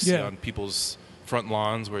libraries that you see Yeah. on people's front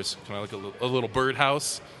lawns, where it's kind of like a little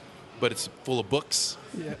birdhouse, but it's full of books.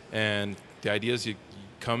 Yeah. And the idea is you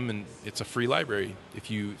come and it's a free library.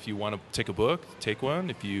 If you want to take a book, take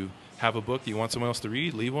one. If you have a book that you want someone else to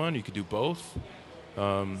read, leave one. You could do both.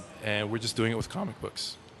 And we're just doing it with comic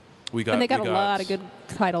books. And they got a lot of good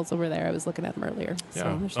titles over there. I was looking at them earlier.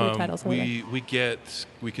 So there's new titles over there.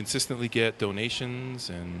 We consistently get donations,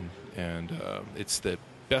 and it's the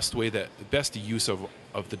best use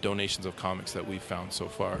of the donations of comics that we've found so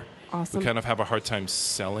far. Awesome. We kind of have a hard time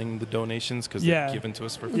selling the donations because Yeah. they're given to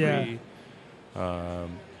us for free. Yeah.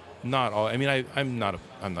 Not all. I mean, I'm not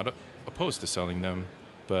opposed to selling them,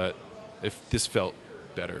 but if this felt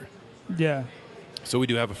better, Yeah. so we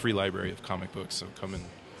do have a free library of comic books. So come and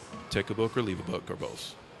take a book or leave a book or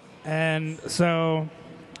both. And so,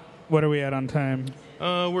 what are we at on time?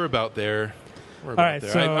 We're about there. We're All about right,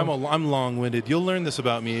 there. so- I'm long-winded. You'll learn this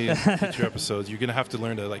about me in future episodes. You're gonna have to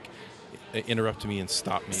learn to interrupt me and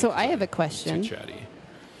stop me. So I have a I'm question. Too chatty.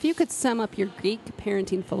 If you could sum up your Greek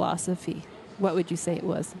parenting philosophy, what would you say it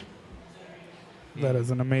was? That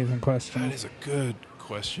is an amazing question. That is a good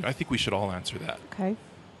question. I think we should all answer that. Okay.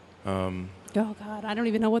 Oh God, I don't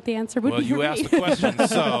even know what the answer would Well, be. you for asked me. the question,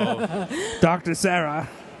 so Dr. Sarah.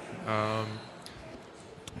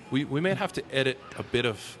 we may have to edit a bit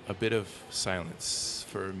of silence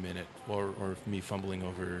for a minute, or me fumbling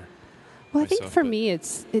over. Well, I think myself, for but- me,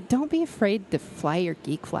 don't be afraid to fly your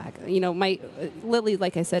geek flag. My Lily,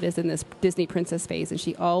 like I said, is in this Disney princess phase, and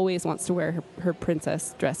she always wants to wear her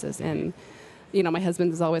princess dresses. And my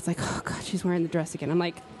husband is always like, "Oh God, she's wearing the dress again." I'm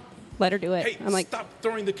like, "Let her do it." Hey, I'm like, stop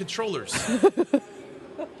throwing the controllers.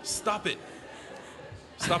 Stop it.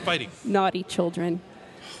 Stop fighting. "Naughty children."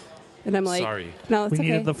 And I'm like, Sorry. "No, it's We okay."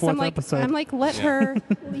 needed the So I'm fourth like, episode. I'm like, let her,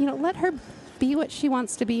 let her be what she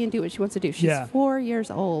wants to be and do what she wants to do. She's Yeah. 4 years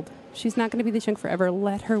old. She's not going to be this young forever.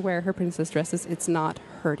 Let her wear her princess dresses. It's not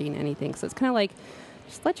hurting anything. So it's kind of like,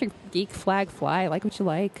 just let your geek flag fly. Like what you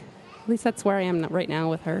like. At least that's where I am right now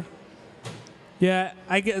with her. Yeah,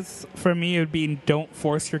 I guess for me it would be don't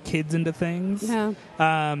force your kids into things. Yeah.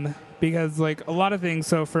 Because like a lot of things.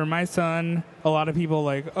 So for my son, a lot of people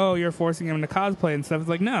like, oh, you're forcing him to cosplay and stuff. It's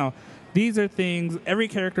like, no, these are things. Every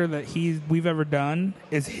character that we've ever done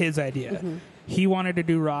is his idea. Mm-hmm. He wanted to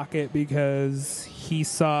do Rocket because he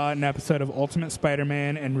saw an episode of Ultimate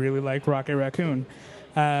Spider-Man and really liked Rocket Raccoon.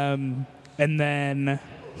 And then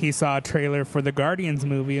he saw a trailer for the Guardians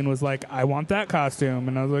movie and was like, I want that costume.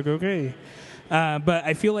 And I was like, okay. But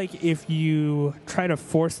I feel like if you try to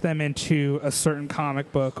force them into a certain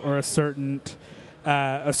comic book or a certain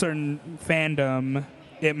fandom,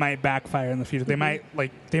 it might backfire in the future. They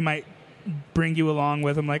might bring you along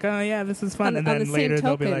with them like, oh yeah, this is fun, On and the then same later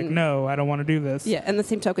they'll be like, token- no, I don't want to do this. Yeah, and the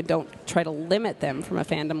same token, don't try to limit them from a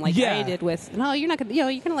fandom like Yeah. I did with. No, you're not gonna.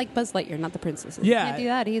 You're gonna like Buzz Lightyear, not the princesses. Yeah. You can't do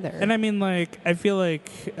that either. And I mean, like, I feel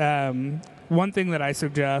like one thing that I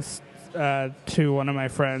suggest to one of my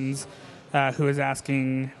friends who is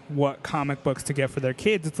asking what comic books to get for their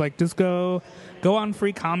kids, it's like, just go on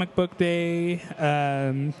Free Comic Book Day.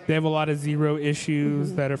 They have a lot of zero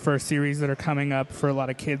issues that are for a series that are coming up for a lot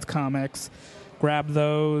of kids' comics. Grab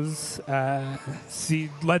those.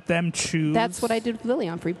 Let them choose. That's what I did with Lily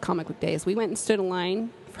on Free Comic Book Days. We went and stood in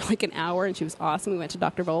line for like an hour, and she was awesome. We went to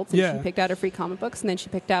Dr. Volt's, and Yeah. she picked out her free comic books, and then she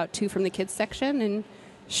picked out 2 from the kids section, and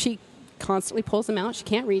she constantly pulls them out. She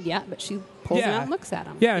can't read yet, but she pulls them out and looks at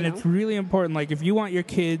them. Yeah, and it's really important. Like, if you want your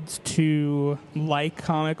kids to like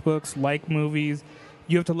comic books, like movies,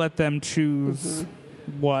 you have to let them choose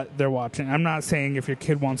what they're watching. I'm not saying if your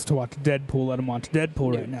kid wants to watch Deadpool, let them watch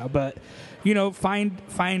Deadpool right now, but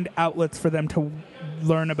find outlets for them to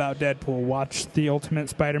learn about Deadpool. Watch the Ultimate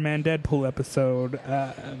Spider-Man Deadpool episode.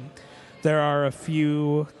 There are a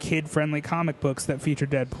few kid-friendly comic books that feature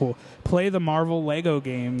Deadpool. Play the Marvel Lego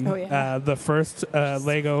game. Oh, yeah. The first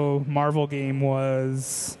Lego Marvel game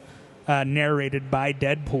was narrated by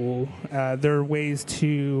Deadpool. There are ways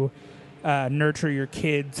to nurture your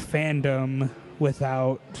kids' fandom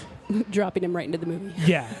without dropping them right into the movie.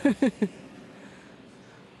 Yeah.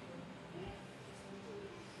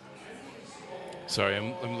 Sorry,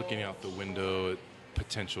 I'm looking out the window at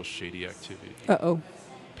potential shady activity. Uh-oh.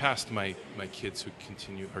 Past my kids who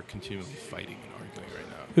are continually fighting and arguing right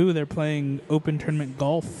now. Ooh, they're playing open tournament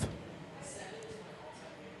golf.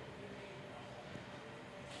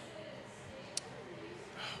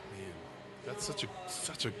 Oh man, that's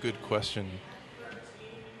such a good question.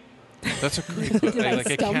 That's a great question. I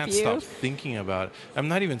can't stop thinking about it. I'm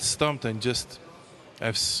not even stumped. I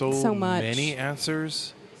have so much. many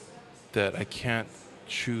answers that I can't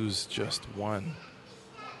choose just one.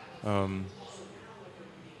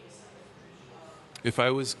 If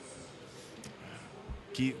I was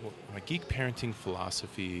my geek parenting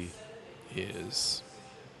philosophy is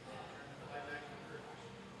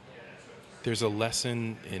there's a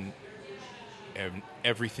lesson in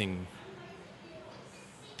everything.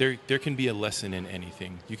 There can be a lesson in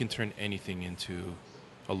anything. You can turn anything into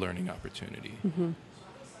a learning opportunity. Mm-hmm.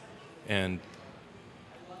 And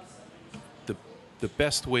the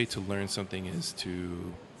best way to learn something is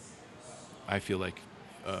I feel like,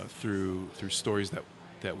 through stories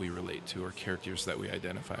that we relate to or characters that we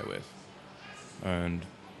identify with. And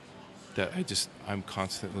that I'm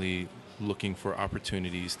constantly looking for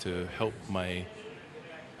opportunities to help my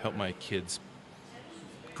kids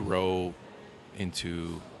grow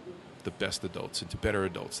into the best adults, into better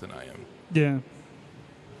adults than I am. Yeah.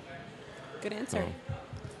 Good answer. So,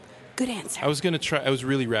 good answer. I was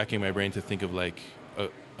really racking my brain to think of like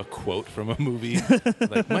a quote from a movie.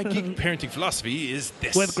 Like, my geek parenting philosophy is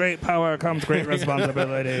this. With great power comes great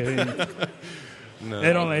responsibility. No.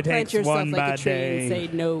 It only takes Plant yourself one like bad a tree day. and say,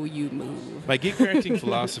 no, you move. My geek parenting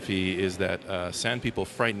philosophy is that sand people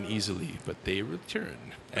frighten easily, but they return,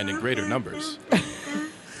 and in greater numbers.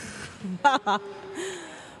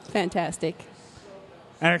 Fantastic.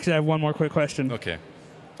 I actually have one more quick question. Okay.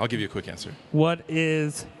 I'll give you a quick answer. What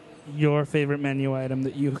is your favorite menu item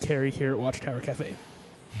that you carry here at Watchtower Cafe?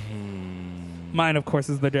 Mine, of course,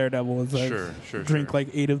 is the Daredevil. Sure. Drink like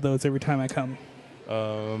 8 of those every time I come.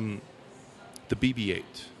 The BB-8.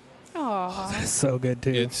 Aww. That's so good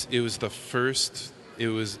too. It was the first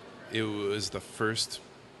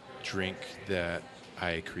drink that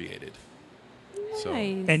I created. So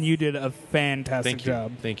Nice. And you did a fantastic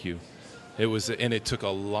job. Thank you. It took a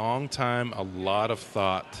long time, a lot of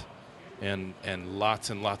thought, and lots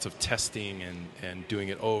of testing and doing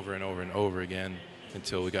it over and over and over again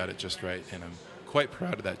until we got it just right. And I'm quite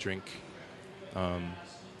proud of that drink.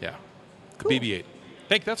 Yeah. Cool. The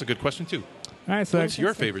BB-8. That's a good question too. All right, so What's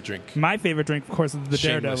your favorite drink? My favorite drink, of course, is the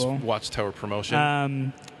Shameless Daredevil. Watchtower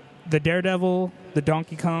promotion. The Daredevil, the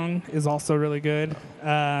Donkey Kong is also really good.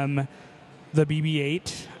 The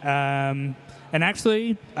BB-8. And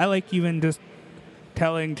actually, I like even just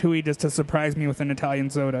telling Tui just to surprise me with an Italian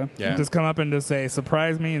soda. Yeah. Just come up and just say,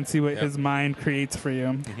 surprise me and see what his mind creates for you.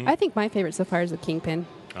 Mm-hmm. I think my favorite so far is the Kingpin.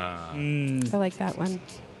 I like that one.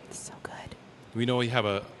 It's so good. We know we have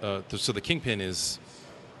so the Kingpin is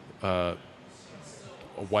a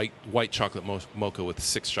white chocolate mocha with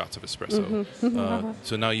 6 shots of espresso.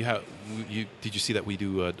 So now did you see that we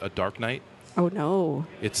do a dark night? Oh, no.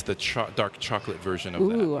 It's the dark chocolate version of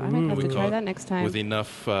Ooh, that. I might have We to try call that it next time. with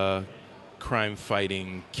enough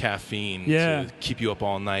crime-fighting caffeine Yeah. to keep you up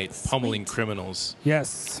all night, pummeling Sweet. criminals.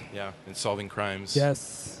 Yes. Yeah, and solving crimes.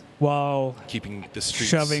 Yes. While Keeping the streets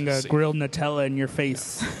shoving a safe. grilled Nutella in your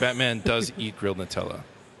face. Batman does eat grilled Nutella.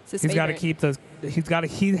 It's his He's got to favorite.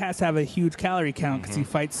 keep he has to have a huge calorie count because he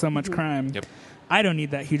fights so much crime. Yep. I don't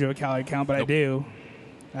need that huge of a calorie count, but I Nope. do.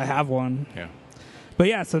 I have one. Yeah. But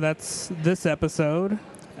yeah, so that's this episode.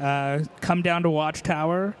 Come down to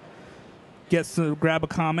Watchtower. Grab a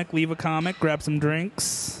comic, leave a comic, grab some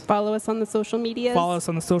drinks. Follow us on the social medias. Follow us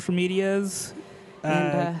on the social medias.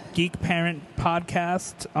 And, Geek Parent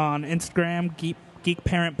Podcast on Instagram. Geek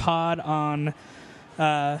Parent Pod on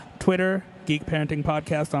Twitter. Geek Parenting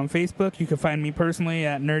Podcast on Facebook. You can find me personally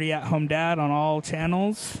at Nerdy at Home Dad on all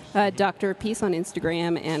channels. Dr. Peace on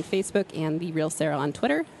Instagram and Facebook, and The Real Sarah on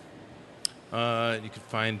Twitter. You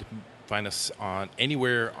can find us on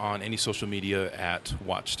anywhere on any social media at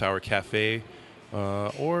Watchtower Cafe,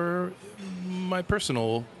 or my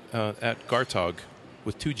personal at Gartog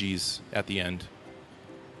with 2 G's at the end.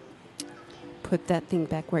 Put that thing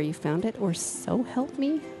back where you found it, or so help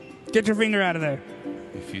me. Get your finger out of there.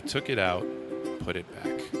 If you took it out, put it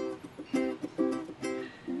back.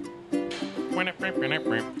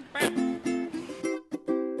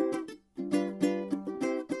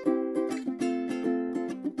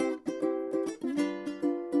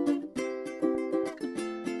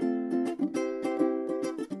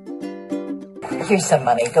 Here's some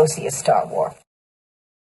money. Go see a Star Wars.